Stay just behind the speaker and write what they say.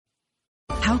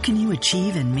How can you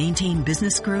achieve and maintain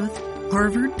business growth?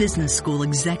 Harvard Business School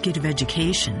Executive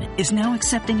Education is now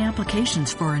accepting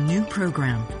applications for a new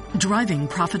program, Driving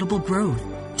Profitable Growth,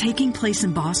 taking place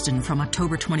in Boston from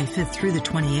October 25th through the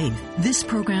 28th. This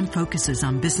program focuses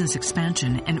on business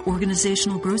expansion and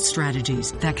organizational growth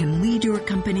strategies that can lead your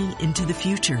company into the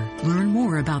future. Learn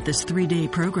more about this 3-day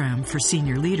program for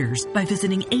senior leaders by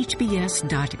visiting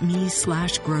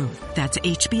hbs.me/growth. That's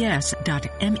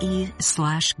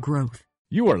hbs.me/growth.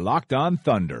 You are Locked On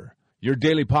Thunder, your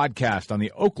daily podcast on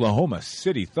the Oklahoma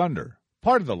City Thunder,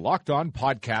 part of the Locked On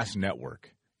Podcast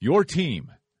Network. Your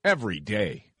team every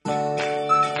day.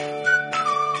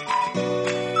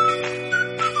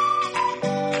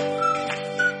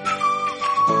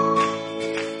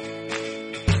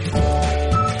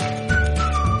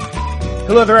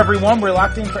 Hello there, everyone. We're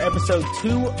locked in for episode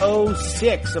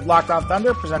 206 of Locked On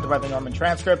Thunder, presented by the Norman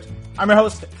Transcript. I'm your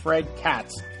host, Fred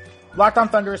Katz. Locked On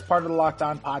Thunder is part of the Locked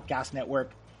On Podcast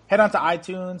Network. Head on to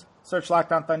iTunes, search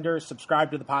Locked On Thunder,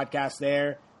 subscribe to the podcast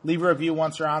there, leave a review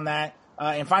once you're on that,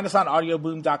 and find us on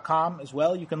audioboom.com as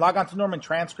well. You can log on to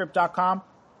normantranscript.com,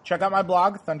 check out my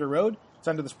blog, Thunder Road. It's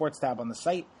under the sports tab on the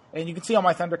site, and you can see all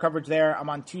my Thunder coverage there. I'm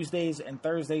on Tuesdays and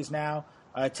Thursdays now.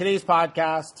 Today's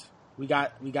podcast, we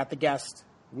got the guest.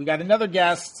 We got another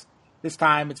guest this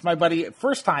time. It's my buddy,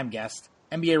 first-time guest,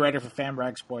 NBA writer for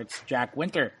FanRag Sports, Jack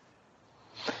Winter.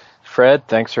 Fred,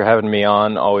 thanks for having me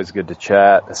on. Always good to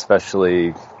chat,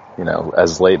 especially,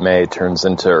 as late May turns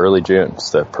into early June. It's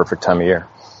the perfect time of year.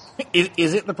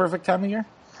 Is it the perfect time of year?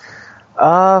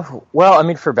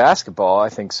 For basketball, I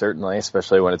think certainly,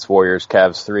 especially when it's Warriors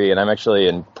Cavs 3, and I'm actually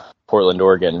in Portland,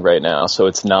 Oregon right now, so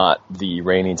it's not the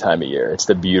rainy time of year. It's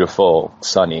the beautiful,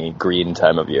 sunny, green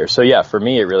time of year. So yeah, for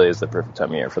me, it really is the perfect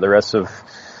time of year. For the rest of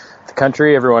the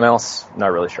country, everyone else,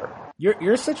 not really sure.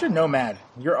 You're such a nomad.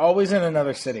 You're always in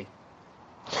another city.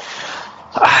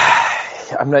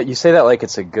 You say that like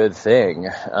it's a good thing.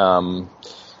 I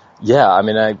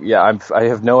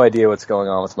have no idea what's going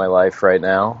on with my life right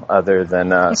now, other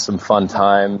than some fun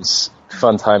times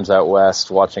out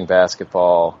west, watching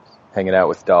basketball, hanging out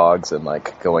with dogs, and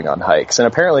going on hikes, and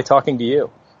apparently talking to you,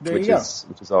 which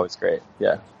is always great.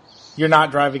 Yeah. You're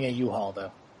not driving a U-Haul though.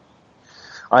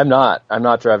 I'm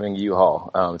not driving a U-Haul.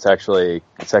 It's actually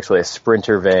a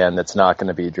Sprinter van that's not going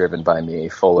to be driven by me.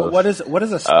 What is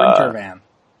a Sprinter van?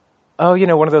 Oh,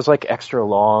 one of those extra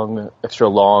long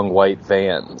white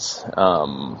vans.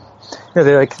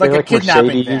 They're like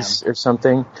Mercedes or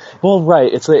something. Well,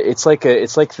 right. It's like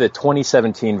the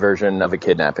 2017 version of a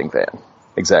kidnapping van.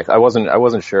 Exactly. I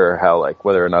wasn't sure how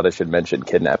whether or not I should mention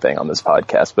kidnapping on this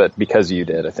podcast, but because you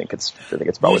did, I think it's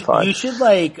probably fine. You should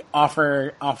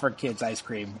offer kids ice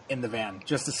cream in the van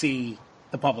just to see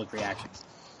the public reaction.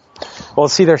 Well,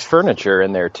 see, there's furniture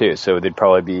in there too, so they'd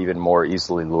probably be even more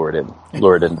easily lured into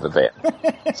the van.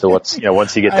 So once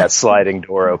you get that sliding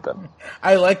door open.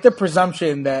 I like the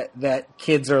presumption that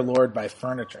kids are lured by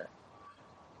furniture.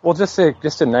 Well, just a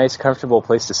nice, comfortable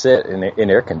place to sit in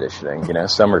air conditioning.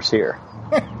 Summer's here.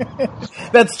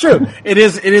 That's true. It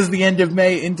is the end of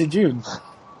May into June.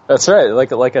 That's right.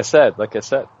 Like I said.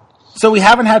 So we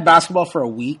haven't had basketball for a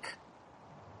week.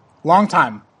 Long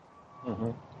time. Mm-hmm.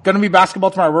 Going to be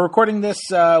basketball tomorrow. We're recording this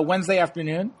Wednesday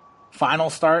afternoon. Final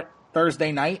start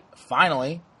Thursday night.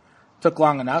 Finally. Took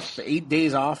long enough. 8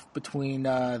 days off between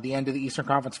the end of the Eastern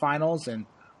Conference Finals and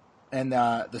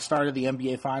the start of the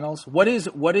NBA Finals. What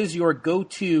is your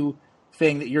go-to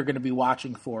thing that you're going to be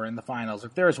watching for in the finals?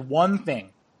 If there is one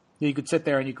thing that you could sit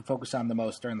there and you could focus on the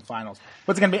most during the finals,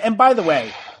 what's it going to be? And by the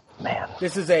way, man,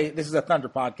 this is a Thunder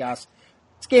podcast.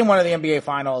 It's game 1 of the NBA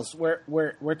Finals.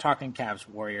 We're talking Cavs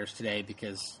Warriors today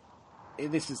because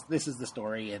this is the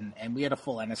story, and we had a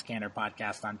full Enes Kanter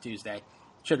podcast on Tuesday.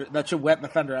 That should wet the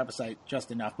Thunder episode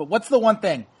just enough. But what's the one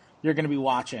thing you're going to be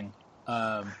watching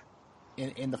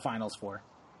in the finals for?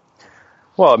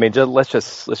 Well, let's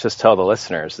just tell the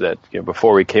listeners that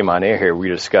before we came on air here, we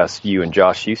discussed you and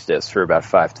Josh Eustace for about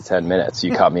 5 to 10 minutes.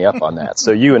 You caught me up on that,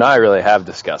 so you and I really have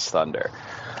discussed Thunder.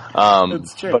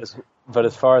 That's true. But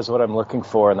as far as what I'm looking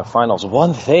for in the finals,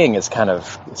 one thing is kind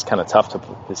of tough to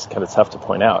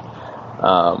point out.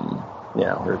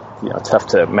 Tough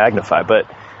to magnify, but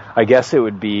I guess it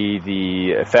would be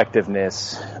the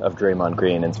effectiveness of Draymond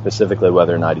Green, and specifically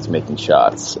whether or not he's making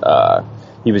shots.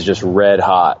 He was just red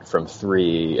hot from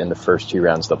 3 in the first 2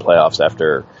 rounds of the playoffs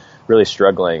after really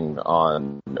struggling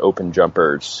on open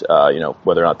jumpers,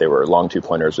 whether or not they were long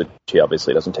 2-pointers, which he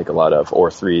obviously doesn't take a lot of, or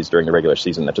 3s during the regular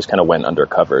season that just kind of went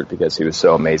undercovered because he was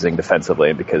so amazing defensively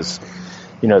and because,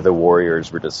 the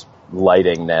Warriors were just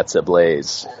lighting nets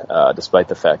ablaze, despite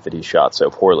the fact that he shot so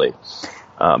poorly.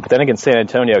 But then against San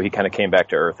Antonio, he kind of came back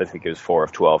to earth. I think it was 4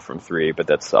 of 12 from 3, but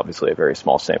that's obviously a very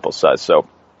small sample size. So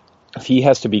if he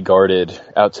has to be guarded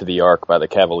out to the arc by the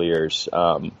Cavaliers,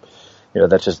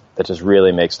 that just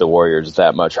really makes the Warriors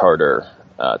that much harder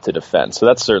to defend. So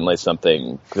that's certainly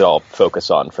something that I'll focus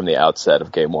on from the outset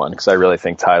of Game 1, because I really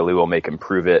think Ty Lue will make him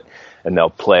prove it, and they'll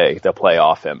play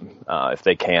off him if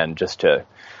they can, just to,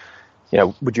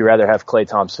 would you rather have Klay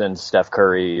Thompson, Steph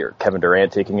Curry, or Kevin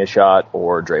Durant taking a shot,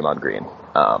 or Draymond Green?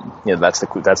 That's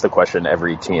the question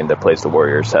every team that plays the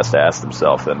Warriors has to ask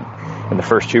themselves. And in the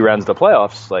first 2 rounds of the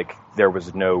playoffs, there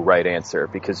was no right answer,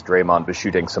 because Draymond was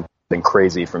shooting something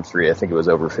crazy from 3. I think it was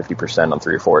over 50% on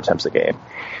 3 or 4 attempts a game.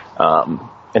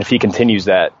 And if he continues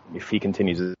that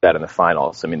in the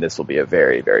finals, this will be a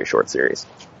very, very short series.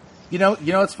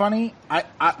 It's funny.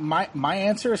 My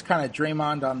answer is kind of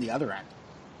Draymond on the other end.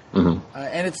 Mm-hmm.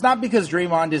 And it's not because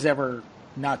Draymond is ever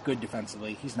not good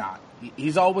defensively. He's not.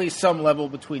 He's always some level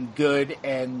between good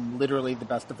and literally the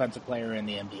best defensive player in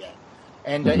the NBA.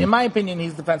 And in my opinion,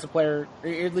 he's defensive player. Or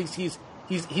at least he's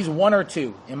 1 or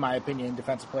 2, in my opinion,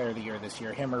 defensive player of the year this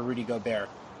year. Him or Rudy Gobert.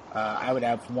 I would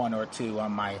have 1 or 2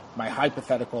 on my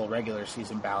hypothetical regular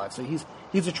season ballot. So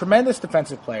he's a tremendous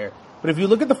defensive player. But if you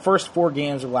look at the first 4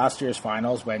 games of last year's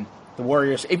finals, when the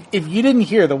Warriors, if you didn't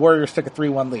hear, the Warriors took a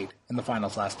 3-1 lead in the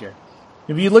finals last year.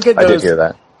 If you look at those, I did hear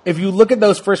that. If you look at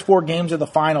those first 4 games of the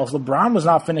finals, LeBron was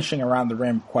not finishing around the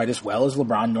rim quite as well as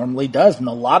LeBron normally does. And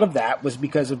a lot of that was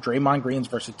because of Draymond Green's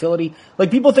versatility.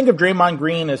 People think of Draymond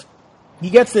Green as, he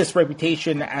gets this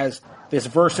reputation as this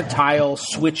versatile,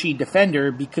 switchy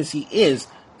defender because he is.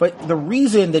 But the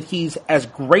reason that he's as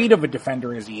great of a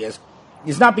defender as he is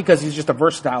not because he's just a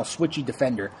versatile, switchy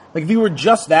defender. If he were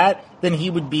just that, then he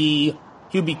would be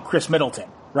Chris Middleton,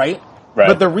 right?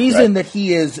 But the reason that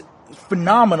he is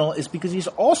phenomenal is because he's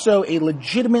also a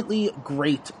legitimately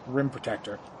great rim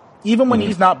protector. Even when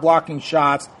he's not blocking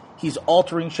shots, he's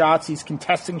altering shots, he's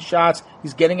contesting shots,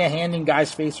 he's getting a hand in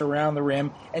guys' face around the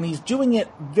rim, and he's doing it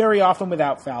very often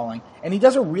without fouling. And he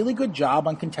does a really good job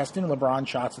on contesting LeBron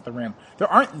shots at the rim. There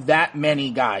aren't that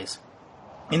many guys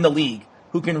in the league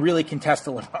who can really contest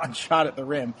a LeBron shot at the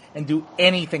rim and do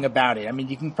anything about it.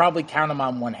 You can probably count them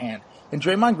on one hand. And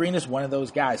Draymond Green is one of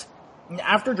those guys.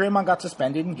 After Draymond got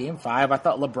suspended in Game 5, I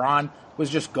thought LeBron was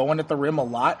just going at the rim a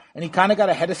lot, and he kind of got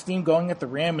a head of steam going at the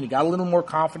rim, and he got a little more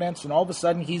confidence, and all of a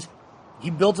sudden he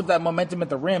builds up that momentum at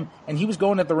the rim, and he was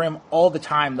going at the rim all the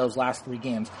time those last 3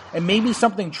 games. And maybe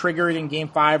something triggered in Game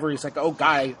 5 where he's like, oh,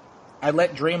 guy, I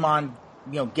let Draymond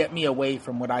get me away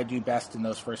from what I do best in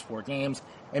those first 4 games.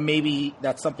 And maybe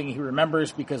that's something he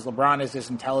remembers because LeBron is as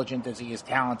intelligent as he is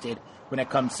talented when it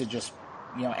comes to just,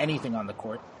 anything on the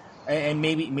court. And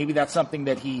maybe that's something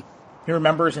that he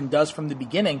remembers and does from the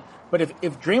beginning. But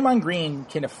if Draymond Green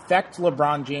can affect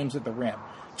LeBron James at the rim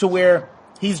to where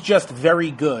he's just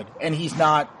very good and he's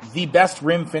not the best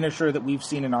rim finisher that we've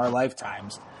seen in our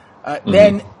lifetimes,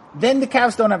 then the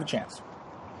Cavs don't have a chance.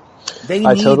 They need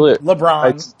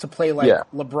LeBron to play like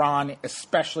LeBron,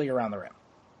 especially around the rim.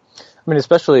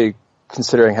 Especially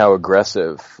considering how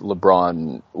aggressive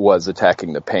LeBron was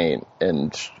attacking the paint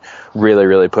and really,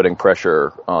 really putting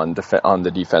pressure on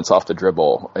the defense off the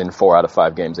dribble in 4 out of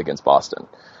 5 games against Boston.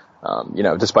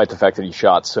 Despite the fact that he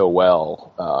shot so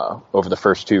well over the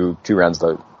first two rounds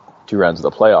of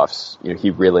the playoffs, he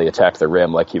really attacked the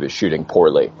rim like he was shooting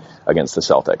poorly against the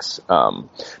Celtics.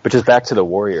 But just back to the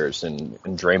Warriors and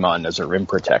Draymond as a rim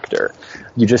protector,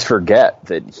 you just forget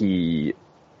that he,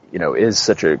 is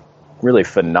such a really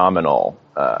phenomenal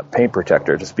paint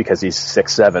protector just because he's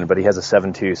 6'7", but he has a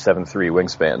 7'2", 7'3"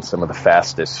 wingspan, some of the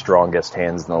fastest, strongest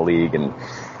hands in the league, and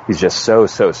he's just so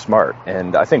smart.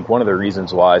 And I think one of the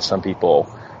reasons why some people,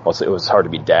 it was hard to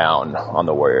be down on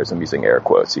the Warriors. I'm using air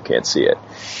quotes, you can't see it.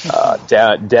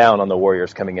 Down on the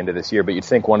Warriors coming into this year, but you'd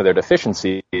think one of their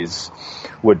deficiencies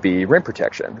would be rim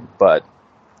protection, but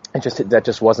that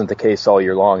just wasn't the case all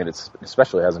year long, and it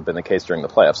especially hasn't been the case during the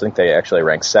playoffs. I think they actually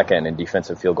ranked 2nd in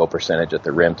defensive field goal percentage at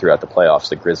the rim throughout the playoffs.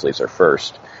 The Grizzlies are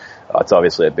 1st. It's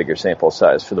obviously a bigger sample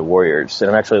size for the Warriors.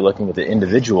 And I'm actually looking at the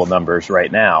individual numbers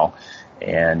right now,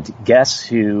 and guess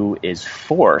who is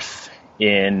 4th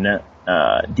in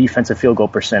defensive field goal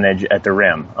percentage at the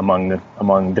rim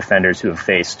among defenders who have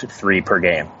faced 3 per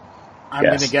game? I'm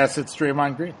going to guess it's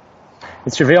Draymond Green.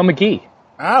 It's JaVale McGee.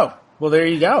 Oh, well, there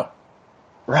you go.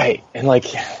 Right. And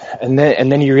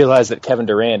then you realize that Kevin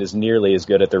Durant is nearly as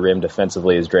good at the rim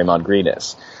defensively as Draymond Green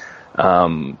is.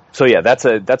 So yeah, that's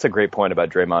a great point about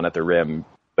Draymond at the rim,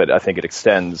 but I think it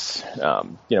extends,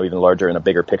 even larger in a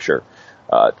bigger picture.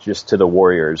 just to the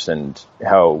Warriors and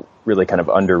how really kind of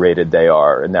underrated they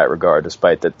are in that regard,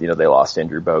 despite that, they lost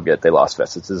Andrew Bogut, they lost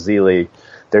Festus Ezeli.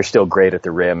 They're still great at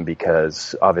the rim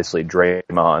because obviously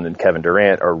Draymond and Kevin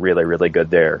Durant are really, really good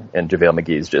there. And JaVale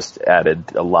McGee's just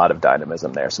added a lot of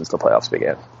dynamism there since the playoffs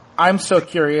began. I'm so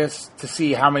curious to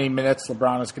see how many minutes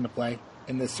LeBron is going to play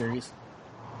in this series.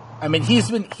 I mean, he's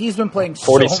been playing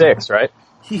 46, right?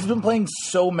 He's been playing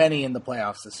so many in the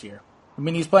playoffs this year. I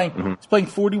mean, he's playing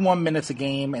 41 minutes a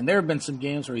game, and there have been some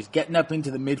games where he's getting up into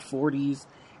the mid-40s,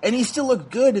 and he still looked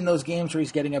good in those games where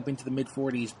he's getting up into the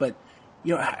mid-40s. But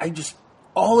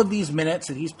all of these minutes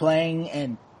that he's playing,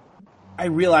 and I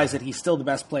realize that he's still the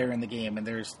best player in the game, and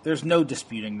there's no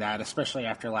disputing that, especially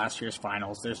after last year's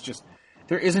finals.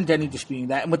 There isn't any disputing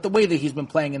that. And with the way that he's been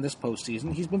playing in this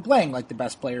postseason, he's been playing like the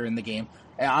best player in the game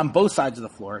on both sides of the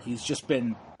floor. He's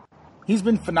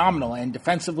been phenomenal. And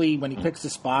defensively, when he picks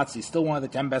his spots, he's still one of the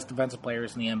 10 best defensive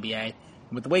players in the NBA. And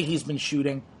with the way he's been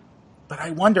shooting, but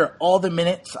I wonder all the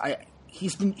minutes.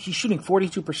 He's shooting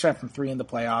 42% from three in the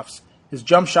playoffs. His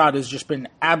jump shot has just been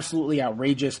absolutely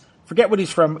outrageous. Forget what he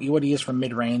is from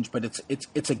mid range, but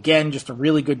it's again just a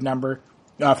really good number.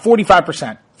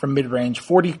 45% from mid range,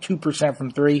 42% from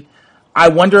three. I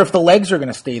wonder if the legs are going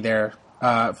to stay there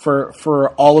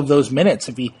for all of those minutes.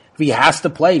 If he has to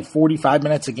play 45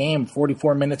 minutes a game,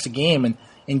 44 minutes a game, and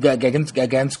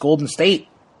against Golden State,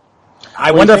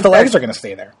 I wonder if the legs are going to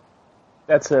stay there.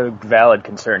 That's a valid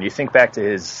concern. You think back to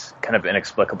his kind of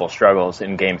inexplicable struggles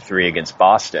in Game 3 against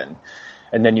Boston,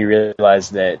 and then you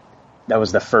realize that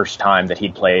was the first time that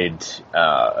he'd played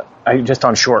just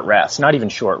on short rest. Not even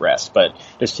short rest, but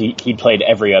just he'd played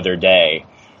every other day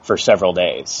for several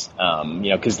days.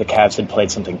 Because the Cavs had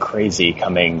played something crazy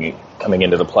coming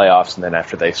into the playoffs, and then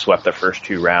after they swept the first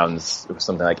two rounds, it was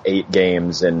something like 8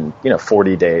 games in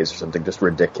 40 days or something just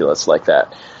ridiculous like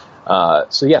that.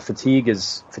 Fatigue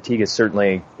is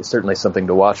certainly something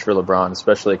to watch for LeBron,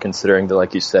 especially considering that,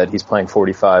 like you said, he's playing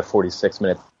 45, 46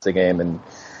 minutes a game, and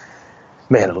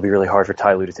man, it'll be really hard for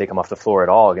Ty Lue to take him off the floor at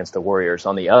all against the Warriors.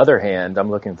 On the other hand,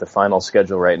 I'm looking at the final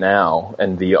schedule right now,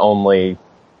 and the only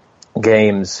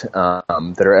games that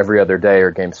are every other day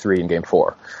are Game 3 and Game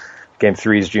 4. Game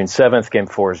 3 is June 7th, Game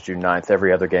 4 is June 9th.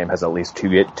 Every other game has at least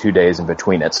two days in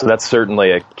between it. So that's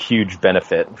certainly a huge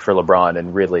benefit for LeBron,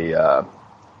 and really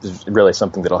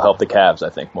something that'll help the Cavs, I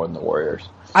think, more than the Warriors.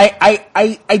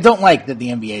 I don't like that the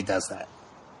NBA does that.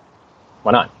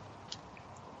 Why not?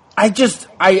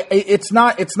 It's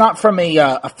not from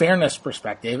a fairness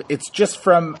perspective. It's just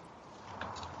from,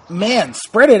 man,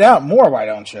 spread it out more. Why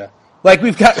don't you? Like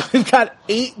we've got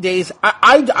 8 days.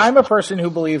 I'm a person who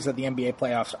believes that the NBA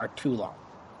playoffs are too long.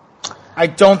 I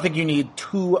don't think you need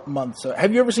 2 months.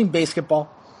 Have you ever seen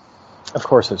basketball? Of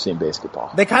course, I've seen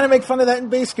basketball. They kind of make fun of that in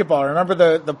basketball. Remember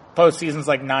the postseason's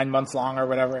like 9 months long or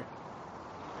whatever.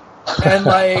 And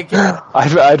like,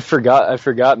 I'd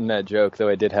forgotten that joke, though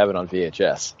I did have it on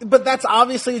VHS. But that's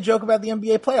obviously a joke about the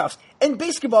NBA playoffs. And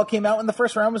basketball came out, and the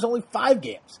first round was only 5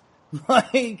 games.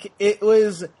 Like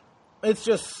it's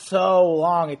just so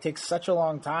long. It takes such a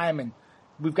long time, and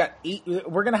we've got 8.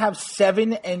 We're gonna have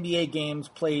 7 NBA games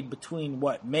played between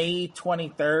May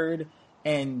 23rd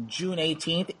and June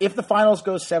 18th. If the finals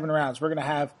go 7 rounds, we're gonna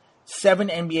have 7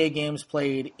 NBA games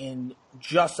played in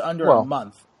just under a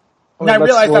month. And I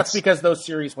realize that's because those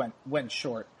series went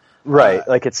short. Right.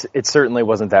 It certainly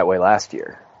wasn't that way last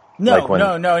year. No,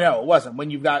 it wasn't.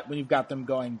 When you've got them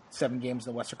going 7 games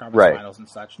in the Western Conference Finals and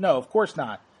such. No, of course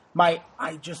not.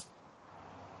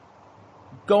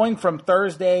 Going from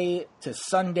Thursday to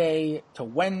Sunday to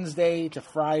Wednesday to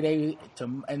Friday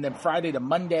and then Friday to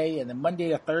Monday and then Monday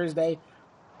to Thursday,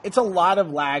 it's a lot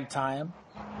of lag time.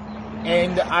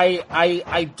 And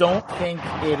I don't think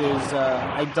it is.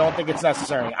 I don't think it's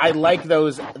necessary. I like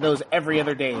those every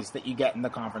other days that you get in the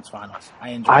conference finals. I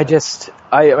enjoy. I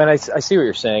see what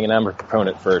you're saying, and I'm a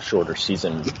proponent for a shorter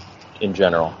season in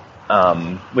general,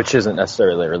 which isn't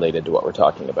necessarily related to what we're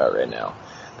talking about right now.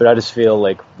 But I just feel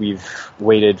like we've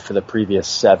waited for the previous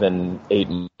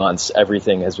 7-8 months.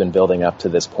 Everything has been building up to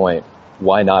this point.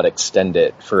 Why not extend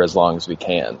it for as long as we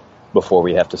can before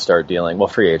we have to start dealing? Well,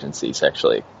 free agency's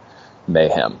actually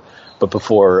mayhem, but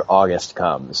before August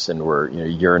comes and we're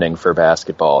yearning for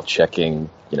basketball, checking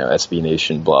SB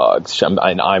Nation blogs,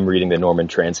 I'm reading the Norman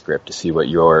transcript to see what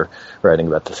you're writing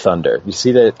about the Thunder. You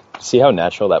see how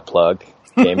natural that plug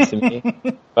came to me?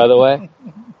 By the way,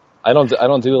 I don't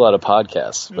do a lot of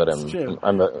podcasts, but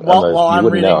I'm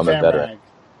a veteran.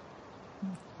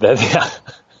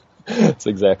 That's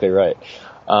exactly right.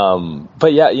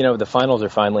 But yeah, the finals are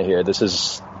finally here. This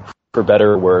is, for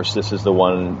better or worse, this is the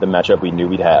matchup we knew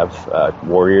we'd have.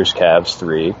 Warriors, Cavs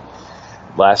 3.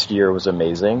 last year was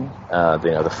amazing.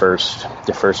 The first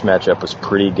matchup was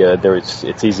pretty good.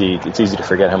 It's easy to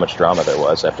forget how much drama there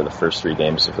was after the first 3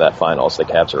 games of that finals. The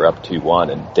Cavs are up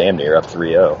 2-1 and damn near up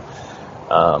 3-0.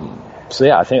 So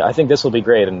yeah, I think this will be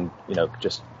great. And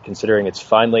just considering it's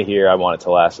finally here, I want it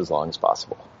to last as long as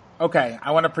possible. Okay,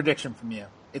 I want a prediction from you.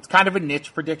 It's kind of a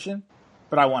niche prediction,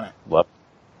 but I want it. Well,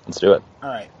 let's do it. All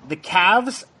right, the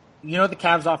Cavs. You know what the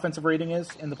Cavs' offensive rating is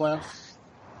in the playoffs?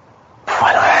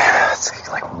 It's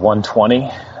like 120,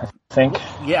 I think.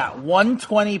 Yeah,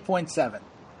 120.7,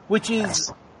 which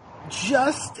is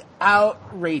just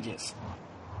outrageous.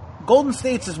 Golden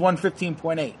State's is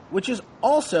 115.8, which is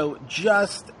also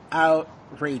just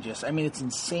outrageous. I mean, it's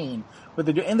insane what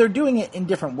they're doing. And they're doing it in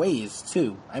different ways,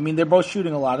 too. I mean, they're both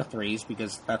shooting a lot of threes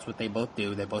because that's what they both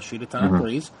do. They both shoot a ton of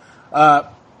threes.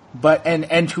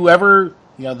 And whoever...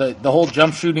 the whole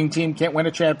jump shooting team can't win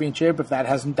a championship if that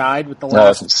hasn't died with the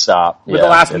last the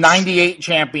last 98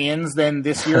 champions. Then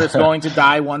this year it's going to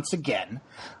die once again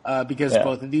because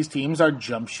both of these teams are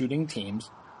jump shooting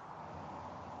teams.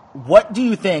 What do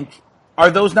you think? Are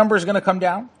those numbers going to come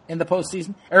down in the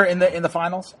postseason or in the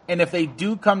finals? And if they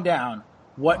do come down,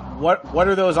 what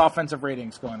are those offensive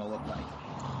ratings going to look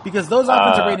like? Because those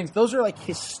offensive ratings, those are like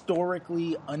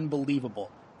historically unbelievable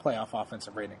playoff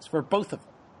offensive ratings for both of them.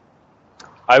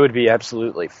 I would be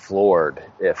absolutely floored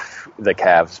if the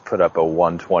Cavs put up a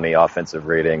 120 offensive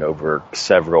rating over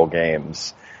several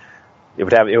games. It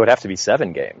would have to be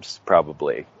 7 games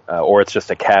probably, or it's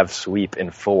just a Cavs sweep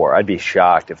in 4. I'd be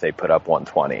shocked if they put up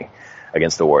 120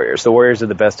 against the Warriors. The Warriors are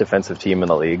the best defensive team in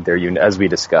the league. As we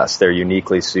discussed, they're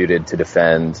uniquely suited to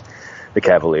defend the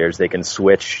Cavaliers. They can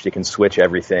switch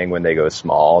everything when they go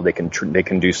small. They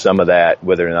can do some of that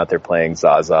whether or not they're playing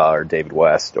Zaza or David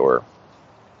West or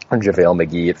JaVale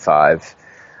McGee at 5.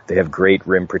 They have great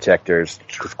rim protectors,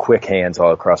 quick hands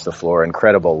all across the floor,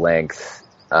 incredible length.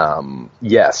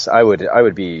 Yes, I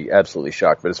would be absolutely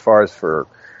shocked. But as far as for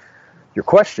your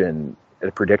question,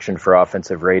 a prediction for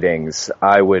offensive ratings,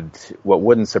 what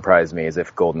wouldn't surprise me is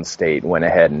if Golden State went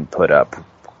ahead and put up,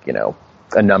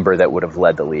 a number that would have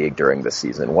led the league during the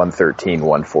season, 113,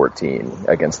 114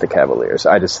 against the Cavaliers.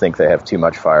 I just think they have too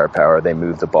much firepower. They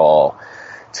move the ball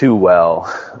too well.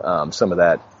 Some of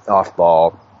that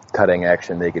off-ball cutting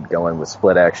action, they could go in with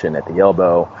split action at the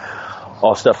elbow.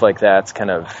 All stuff like that's kind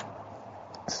of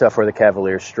stuff where the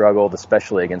Cavaliers struggled,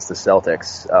 especially against the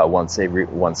Celtics.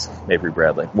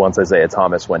 Once Isaiah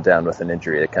Thomas went down with an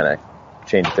injury, it kind of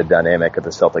changed the dynamic of the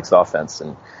Celtics offense,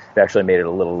 and it actually made it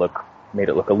look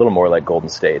a little more like Golden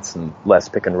State's, and less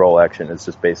pick and roll action. It's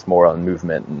just based more on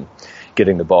movement and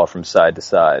getting the ball from side to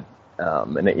side,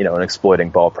 and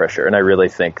exploiting ball pressure. And I really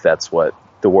think that's what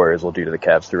the Warriors will do to the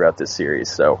Cavs throughout this series.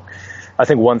 So I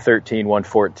think 113,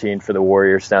 114 for the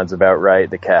Warriors sounds about right.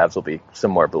 The Cavs will be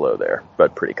somewhere below there,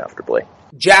 but pretty comfortably.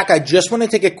 Jack, I just want to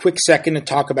take a quick second to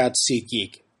talk about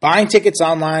SeatGeek. Buying tickets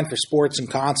online for sports and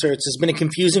concerts has been a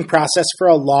confusing process for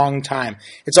a long time.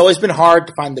 It's always been hard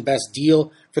to find the best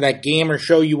deal for that game or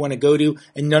show you want to go to,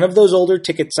 and none of those older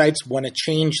ticket sites want to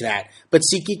change that. But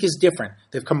SeatGeek is different.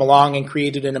 They've come along and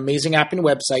created an amazing app and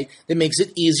website that makes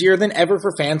it easier than ever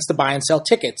for fans to buy and sell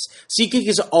tickets. SeatGeek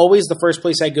is always the first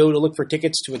place I go to look for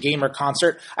tickets to a game or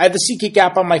concert. I have the SeatGeek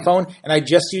app on my phone, and I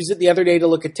just used it the other day to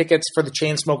look at tickets for the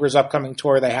Chainsmokers upcoming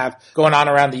tour they have going on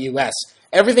around the U.S.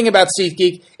 Everything about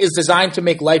SeatGeek is designed to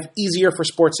make life easier for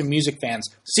sports and music fans.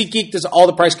 SeatGeek does all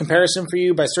the price comparison for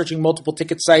you by searching multiple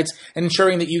ticket sites and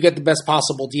ensuring that you get the best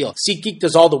possible deal. SeatGeek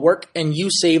does all the work, and you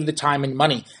save the time and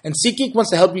money. And SeatGeek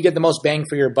wants to help you get the most bang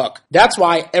for your buck. That's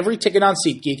why every ticket on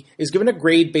SeatGeek is given a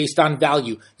grade based on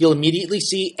value. You'll immediately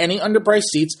see any underpriced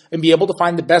seats and be able to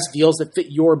find the best deals that fit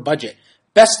your budget.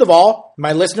 Best of all,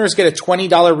 my listeners get a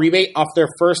 $20 rebate off their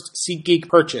first SeatGeek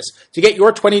purchase. To get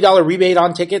your $20 rebate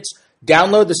on tickets,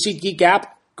 download the SeatGeek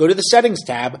app, go to the Settings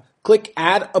tab, click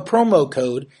Add a Promo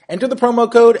Code, enter the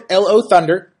promo code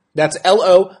LOThunder, that's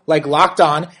LO like locked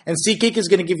on, and SeatGeek is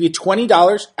going to give you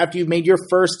 $20 after you've made your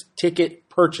first ticket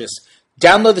purchase.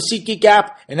 Download the SeatGeek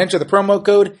app and enter the promo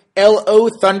code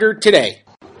LOThunder today.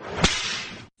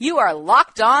 You are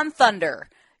Locked On Thunder,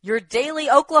 your daily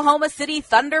Oklahoma City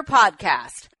Thunder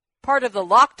podcast, part of the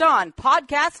Locked On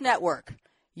Podcast Network,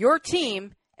 your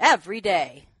team every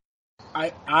day.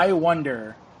 I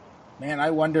wonder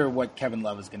what Kevin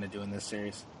Love is going to do in this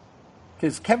series.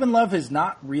 Because Kevin Love has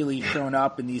not really shown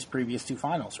up in these previous 2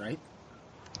 finals, right?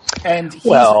 And he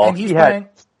had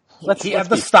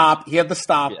the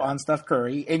stop on Steph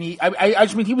Curry, and I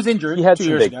just mean he was injured 2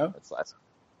 years ago.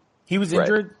 He was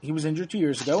injured. Right. He was injured 2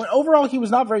 years ago, and overall he was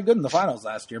not very good in the finals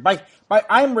last year.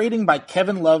 I'm rating by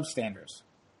Kevin Love standards.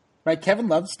 by Kevin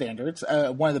Love standards,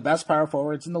 one of the best power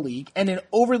forwards in the league, and an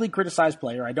overly criticized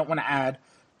player. I don't want to add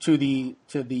to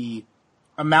the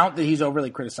amount that he's overly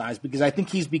criticized because I think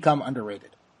he's become underrated.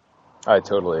 I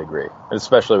totally agree,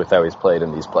 especially with how he's played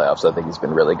in these playoffs. I think he's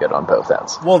been really good on both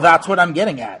ends. Well, that's what I'm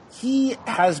getting at. He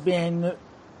has been,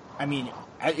 I mean,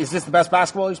 is this the best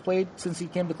basketball he's played since he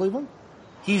came to Cleveland?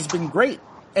 He's been great.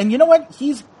 And you know what?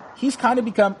 He's kind of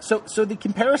become, so the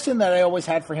comparison that I always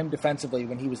had for him defensively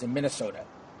when he was in Minnesota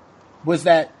was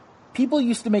that people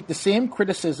used to make the same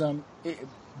criticism,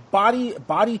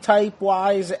 body type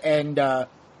wise and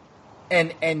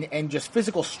just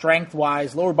physical strength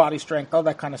wise, lower body strength, all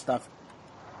that kind of stuff.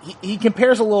 He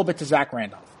compares a little bit to Zach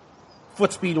Randolph.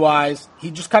 Foot speed wise, he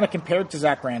just kind of compared to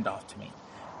Zach Randolph to me.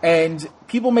 And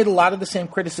people made a lot of the same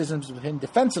criticisms of him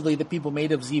defensively that people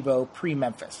made of Z-Bo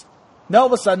pre-Memphis. Now all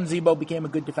of a sudden Z-Bo became a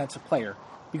good defensive player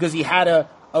because he had a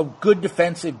good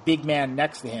defensive big man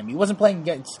next to him. He wasn't playing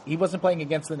against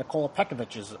the Nikola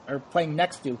Pekoviches or playing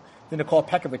next to the Nikola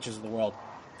Pekoviches of the world.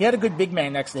 He had a good big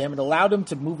man next to him. It allowed him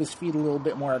to move his feet a little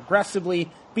bit more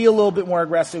aggressively, be a little bit more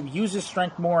aggressive, use his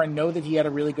strength more, and know that he had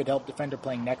a really good help defender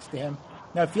playing next to him.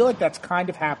 Now, I feel like that's kind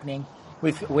of happening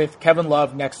with Kevin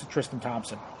Love next to Tristan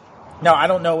Thompson. Now, I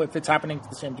don't know if it's happening to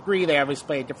the same degree. They obviously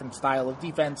play a different style of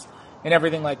defense and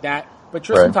everything like that. But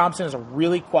Tristan Thompson is a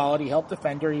really quality help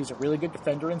defender. He's a really good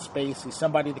defender in space. He's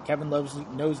somebody that Kevin Love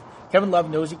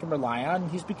knows he can rely on.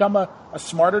 He's become a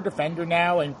smarter defender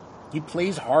now, and he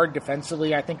plays hard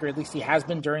defensively, I think, or at least he has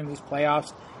been during these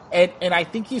playoffs. And I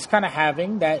think he's kind of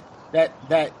having that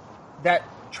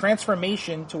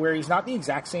transformation to where he's not the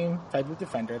exact same type of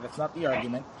defender. That's not the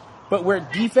argument. But where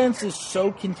defense is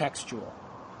so contextual.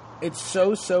 It's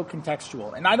so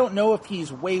contextual. And I don't know if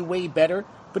he's way better,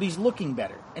 but he's looking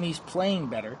better and he's playing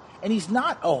better. And he's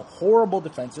not a horrible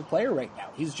defensive player right now.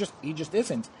 He just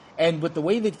isn't. And with the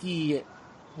way that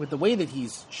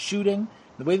he's shooting,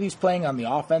 the way that he's playing on the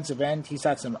offensive end, he's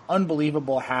had some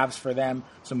unbelievable halves for them,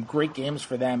 some great games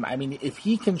for them. I mean, if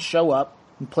he can show up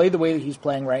and play the way that he's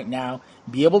playing right now,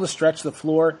 be able to stretch the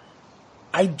floor,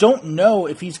 I don't know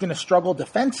if he's going to struggle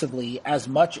defensively as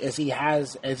much as he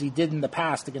did in the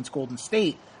past against Golden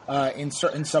State in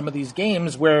some of these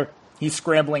games where he's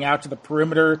scrambling out to the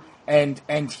perimeter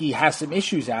and he has some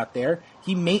issues out there.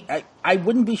 I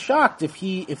wouldn't be shocked if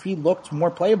he looked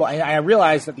more playable. And I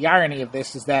realize that the irony of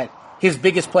this is that his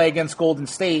biggest play against Golden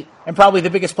State, and probably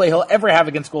the biggest play he'll ever have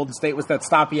against Golden State, was that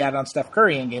stop he had on Steph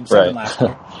Curry in Game 7 last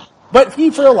year. But he,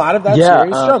 for a lot of that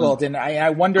series, struggled, and I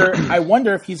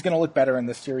wonder if he's going to look better in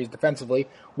this series defensively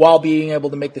while being able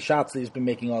to make the shots that he's been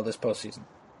making all this postseason.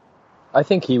 I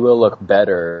think he will look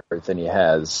better than he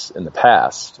has in the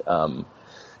past,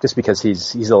 just because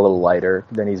he's a little lighter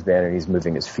than he's been, and he's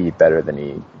moving his feet better than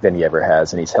he ever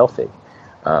has, and he's healthy.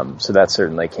 So that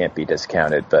certainly can't be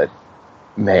discounted. But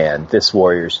man, this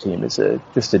Warriors team is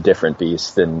just a different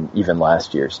beast than even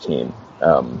last year's team.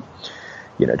 And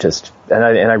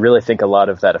I really think a lot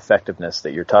of that effectiveness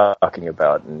that you're talking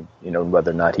about, and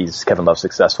whether or not Kevin Love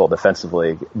successful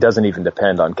defensively, doesn't even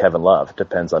depend on Kevin Love. It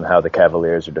depends on how the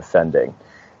Cavaliers are defending.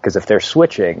 Because if they're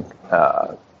switching,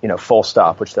 full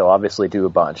stop, which they'll obviously do a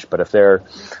bunch, but if they're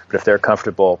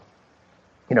comfortable,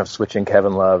 switching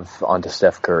Kevin Love onto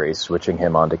Steph Curry, switching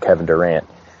him onto Kevin Durant,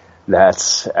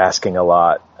 that's asking a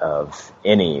lot of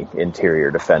any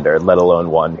interior defender, let alone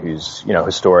one who's,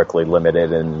 historically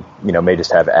limited and, may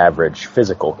just have average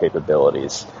physical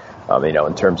capabilities,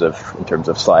 in terms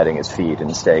of sliding his feet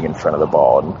and staying in front of the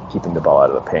ball and keeping the ball out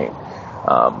of the paint.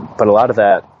 But a lot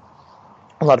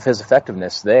of his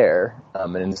effectiveness there,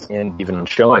 and even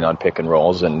showing on pick and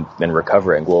rolls and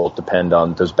recovering will depend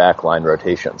on those backline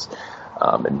rotations.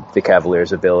 And the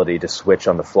Cavaliers' ability to switch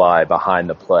on the fly behind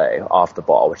the play, off the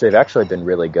ball, which they've actually been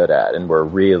really good at and were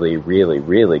really, really,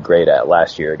 really great at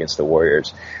last year against the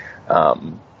Warriors.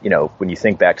 When you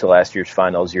think back to last year's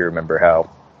finals, you remember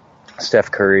how Steph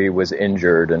Curry was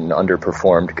injured and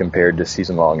underperformed compared to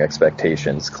season-long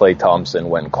expectations. Klay Thompson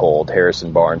went cold.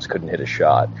 Harrison Barnes couldn't hit a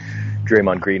shot.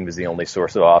 Draymond Green was the only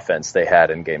source of offense they had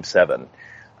in Game 7.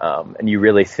 And you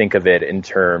really think of it in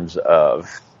terms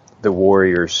of the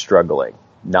Warriors struggling,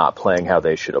 not playing how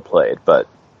they should have played. But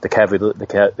the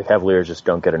Cavaliers just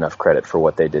don't get enough credit for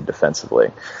what they did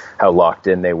defensively, how locked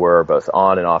in they were both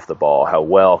on and off the ball, how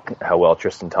well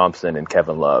Tristan Thompson and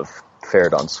Kevin Love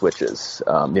fared on switches.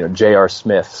 J.R.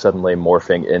 Smith suddenly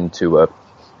morphing into a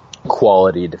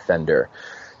quality defender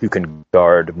who can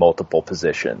guard multiple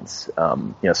positions.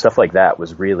 Stuff like that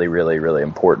was really, really, really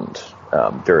important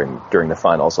during the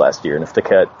finals last year. And if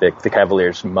the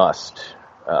Cavaliers must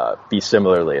be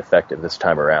similarly effective this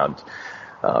time around,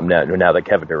 now that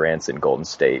Kevin Durant's in Golden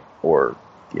State, or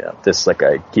this, like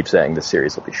I keep saying, this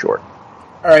series will be short.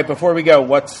 All right, before we go,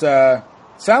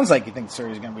 sounds like you think the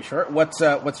series is going to be short. What's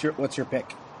your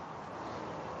pick?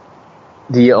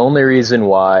 The only reason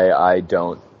why I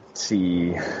don't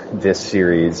see this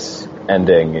series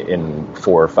ending in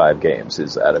 4 or 5 games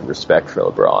is out of respect for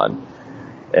LeBron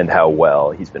and how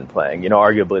well he's been playing. He's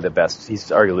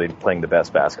arguably playing the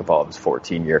best basketball of his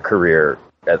 14-year career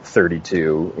at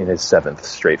 32 in his 7th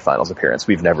straight finals appearance.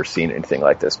 We've never seen anything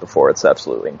like this before. It's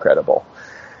absolutely incredible.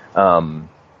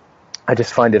 I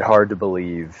just find it hard to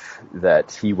believe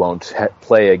that he won't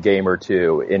play a game or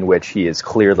two in which he is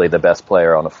clearly the best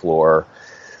player on the floor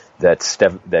that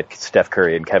Steph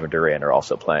Curry and Kevin Durant are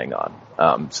also playing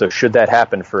on. So should that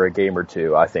happen for a game or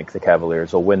two, I think the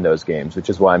Cavaliers will win those games, which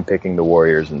is why I'm picking the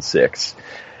Warriors in 6.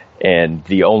 And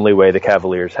the only way the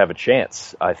Cavaliers have a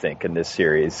chance, I think, in this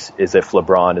series is if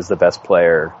LeBron is the best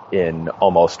player in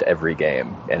almost every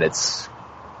game, and it's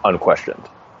unquestioned.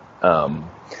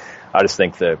 I just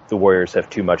think the Warriors have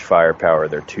too much firepower.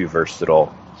 They're too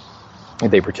versatile.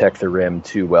 They protect the rim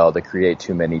too well. They create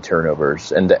too many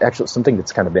turnovers. And actually, something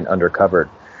that's kind of been undercovered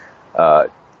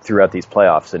throughout these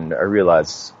playoffs, and I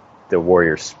realize the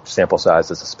Warriors' sample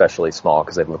size is especially small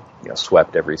because they've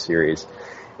swept every series.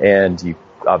 And you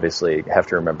obviously have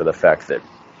to remember the fact that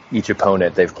each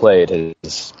opponent they've played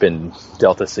has been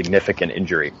dealt a significant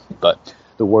injury. But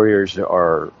the Warriors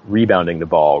are rebounding the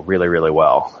ball really, really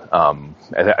well.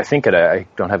 I think I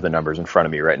don't have the numbers in front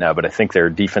of me right now, but I think their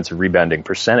defensive rebounding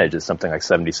percentage is something like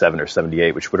 77 or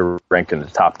 78, which would have ranked in the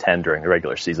top 10 during the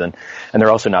regular season. And they're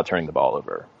also not turning the ball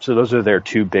over. So those are their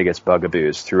 2 biggest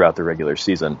bugaboos throughout the regular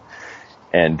season.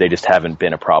 And they just haven't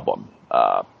been a problem,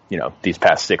 these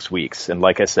past 6 weeks. And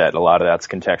like I said, a lot of that's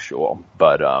contextual.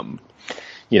 But,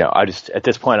 at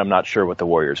this point, I'm not sure what the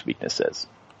Warriors' weakness is.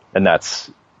 And that's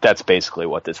basically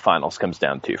what this finals comes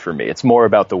down to for me. It's more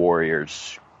about the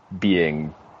Warriors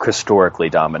being historically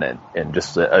dominant and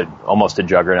just almost a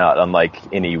juggernaut,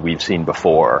 unlike any we've seen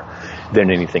before,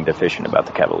 than anything deficient about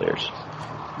the Cavaliers.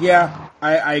 Yeah,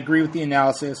 I agree with the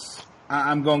analysis.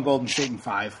 I'm going Golden State in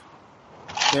 5.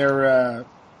 They're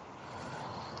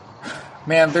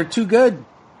too good.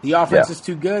 The offense is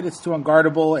too good. It's too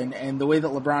unguardable, and the way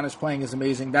that LeBron is playing is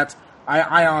amazing.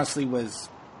 I honestly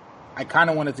I kind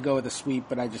of wanted to go with a sweep,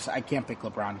 but I can't pick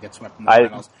LeBron to get swept in the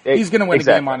finals. He's going to win a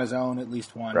game on his own, at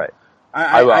least one. Right.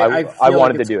 I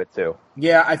wanted to do it too.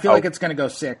 Yeah, I feel like it's going to go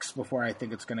 6 before I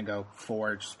think it's going to go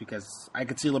 4, just because I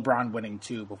could see LeBron winning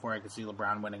 2 before I could see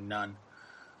LeBron winning none.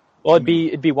 Well,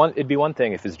 it'd be one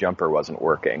thing if his jumper wasn't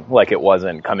working, like it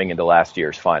wasn't coming into last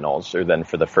year's finals, or then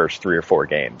for the first 3 or 4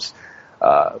 games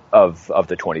of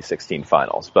the 2016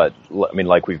 finals. But I mean,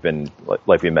 like we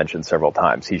mentioned several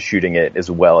times, he's shooting it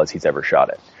as well as he's ever shot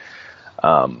it.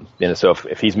 So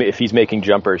if he's making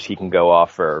jumpers, he can go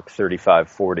off for 35,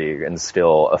 40 and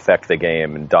still affect the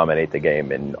game and dominate the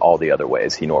game in all the other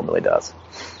ways he normally does.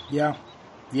 Yeah.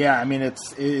 I mean, it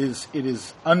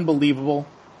is unbelievable.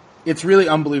 It's really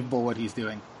unbelievable what he's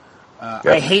doing. Yep.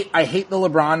 I hate the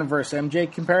LeBron versus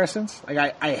MJ comparisons.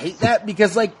 Like I hate that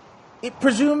because it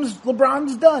presumes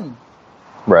LeBron's done.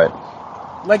 Right.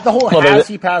 Like the whole has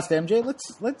he passed MJ?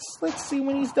 Let's see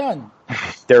when he's done.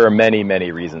 There are many,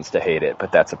 many reasons to hate it,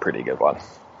 but that's a pretty good one.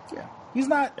 Yeah. He's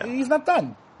not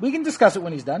done. We can discuss it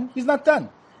when he's done. He's not done.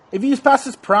 If he's past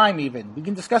his prime even, we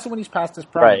can discuss it when he's past his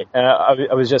prime. Right. And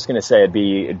I was just going to say it'd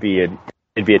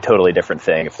be a totally different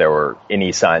thing if there were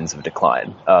any signs of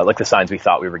decline, like the signs we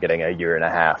thought we were getting a year and a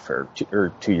half or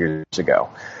 2 years ago.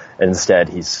 Instead,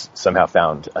 he's somehow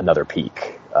found another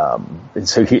peak. And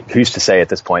so who's to say at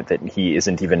this point that he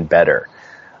isn't even better,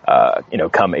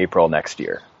 come April next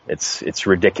year? It's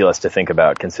ridiculous to think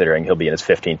about, considering he'll be in his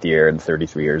 15th year and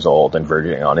 33 years old and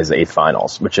verging on his 8th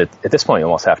finals, which at this point you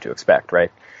almost have to expect,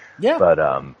 right? Yeah.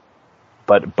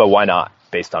 But why not,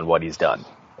 based on what he's done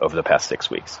over the past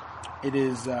 6 weeks? It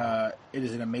is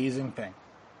an amazing thing.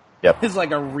 Yep. It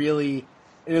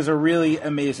is a really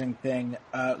amazing thing.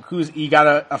 You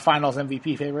got a Finals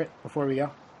MVP favorite before we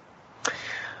go?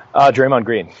 Draymond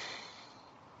Green.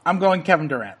 I'm going Kevin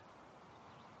Durant.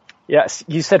 Yes,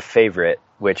 you said favorite,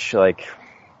 which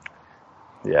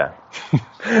yeah,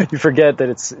 you forget that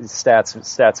it's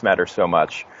stats matter so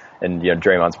much, and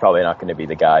Draymond's probably not going to be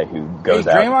the guy who goes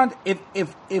out. Draymond,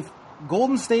 if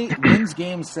Golden State wins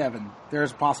Game 7,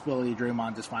 there's a possibility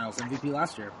Draymond is Finals MVP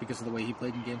last year because of the way he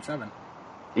played in Game 7.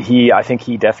 I think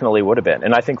he definitely would have been.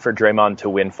 And I think for Draymond to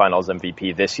win Finals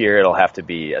MVP this year, it'll have to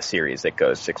be a series that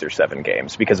goes 6 or 7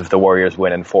 games. Because if the Warriors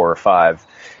win in 4 or 5,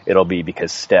 it'll be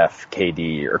because Steph,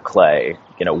 KD, or Klay,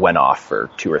 went off for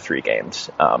 2 or 3 games.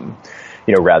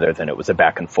 rather than it was a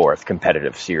back and forth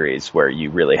competitive series where you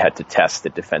really had to test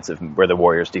where the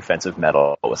Warriors' defensive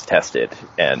mettle was tested,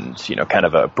 and kind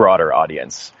of a broader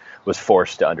audience was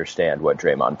forced to understand what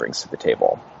Draymond brings to the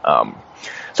table.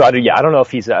 So I don't know if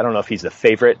he's the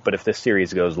favorite, but if this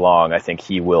series goes long, I think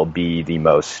he will be the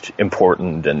most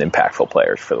important and impactful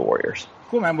players for the Warriors.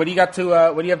 Cool, man. What do you have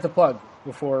to plug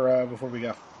before we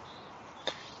go?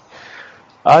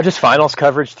 Just finals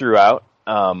coverage throughout.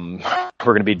 FanRag's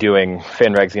going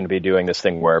to be doing this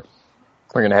thing where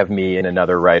we're going to have me and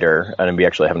another writer, and we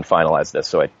actually haven't finalized this,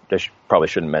 so I probably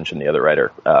shouldn't mention the other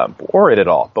writer, or it at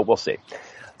all, but we'll see.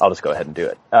 I'll just go ahead and do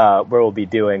it. Where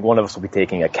one of us will be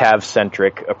taking a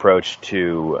Cavs-centric approach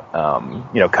to,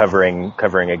 covering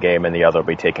a game, and the other will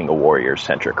be taking a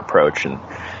Warriors-centric approach, and,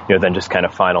 then just kind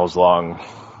of finals long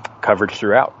coverage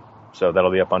throughout. So that'll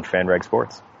be up on FanRag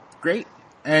Sports. Great.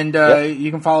 And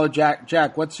you can follow Jack.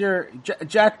 Jack, what's your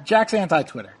Jack's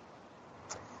anti-Twitter?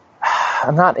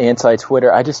 I'm not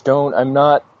anti-Twitter. I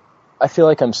feel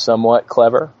like I'm somewhat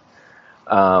clever.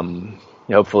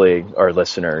 Hopefully your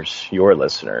listeners,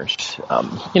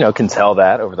 can tell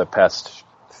that over the past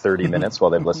 30 minutes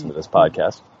while they've listened to this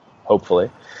podcast.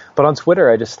 Hopefully. But on Twitter,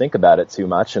 I just think about it too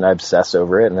much and I obsess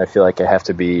over it, and I feel like I have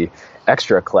to be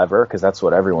extra clever because that's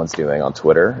what everyone's doing on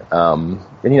Twitter.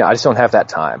 I just don't have that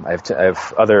time. I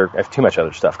have too much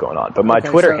other stuff going on. But my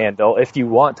Twitter handle, if you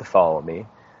want to follow me,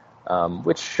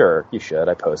 which sure you should,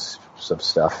 I post some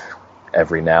stuff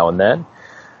every now and then.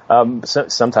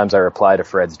 Sometimes I reply to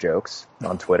Fred's jokes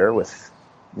on Twitter with,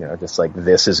 just like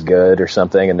this is good or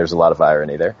something, and there's a lot of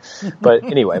irony there. But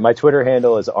anyway, my Twitter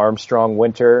handle is Armstrong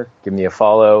Winter. Give me a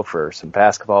follow for some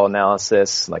basketball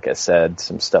analysis. Like I said,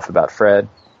 some stuff about Fred.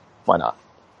 Why not?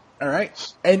 All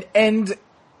right. And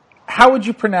how would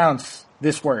you pronounce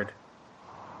this word?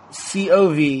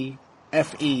 Covfefe.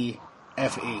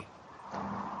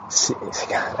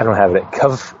 I don't have it.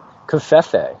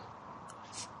 Covfefe.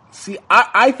 See,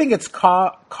 I think it's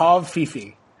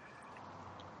Covfefe.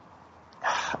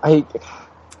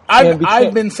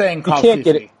 I've been saying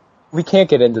Covfefe. We can't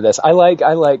get into this. I like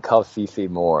Covfefe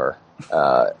more.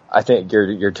 I think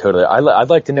you're totally.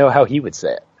 I'd like to know how he would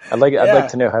say it. I'd like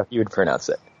to know how he would pronounce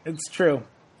it. It's true.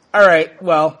 All right.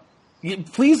 Well,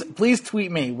 please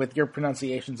tweet me with your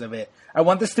pronunciations of it. I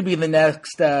want this to be the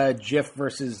next GIF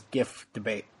versus GIF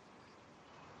debate.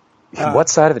 What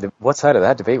side of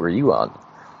that debate were you on?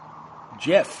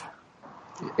 GIF.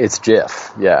 It's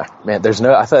GIF. Yeah, man.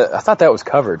 I thought that was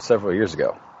covered several years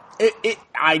ago.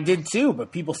 I did too,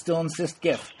 but people still insist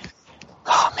GIF.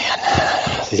 Oh man.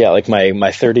 Yeah, like my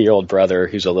 30-year-old brother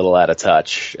who's a little out of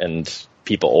touch, and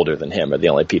people older than him are the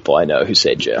only people I know who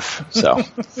say GIF. So.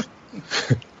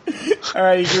 All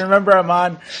right, you can remember I'm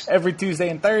on every Tuesday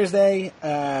and Thursday.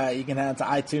 You can head to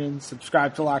iTunes,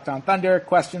 subscribe to Locked On Thunder,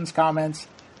 questions, comments.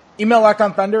 Email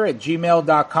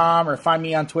LockedOnThunder@gmail.com or find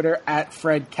me on Twitter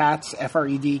 @FredKatz,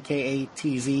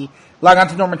 FredKatz. Log on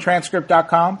to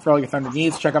NormanTranscript.com for all your Thunder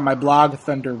needs. Check out my blog,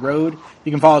 Thunder Road.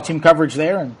 You can follow team coverage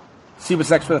there and see what's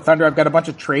next for the Thunder. I've got a bunch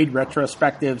of trade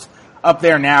retrospectives up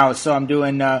there now, so I'm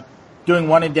doing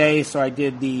one a day. So I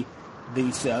did the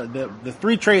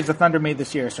 3 trades the Thunder made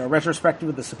this year. So a retrospective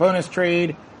of the Sabonis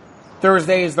trade.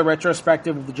 Thursday is the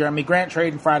retrospective of the Jeremy Grant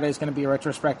trade, and Friday is going to be a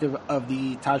retrospective of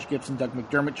the Taj Gibson, Doug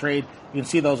McDermott trade. You can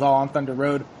see those all on Thunder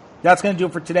Road. That's going to do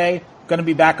it for today. Going to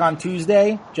be back on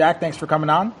Tuesday. Jack, thanks for coming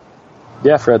on.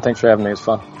 Yeah, Fred, thanks for having me. It was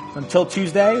fun. Until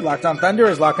Tuesday, Locked On Thunder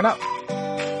is locking up.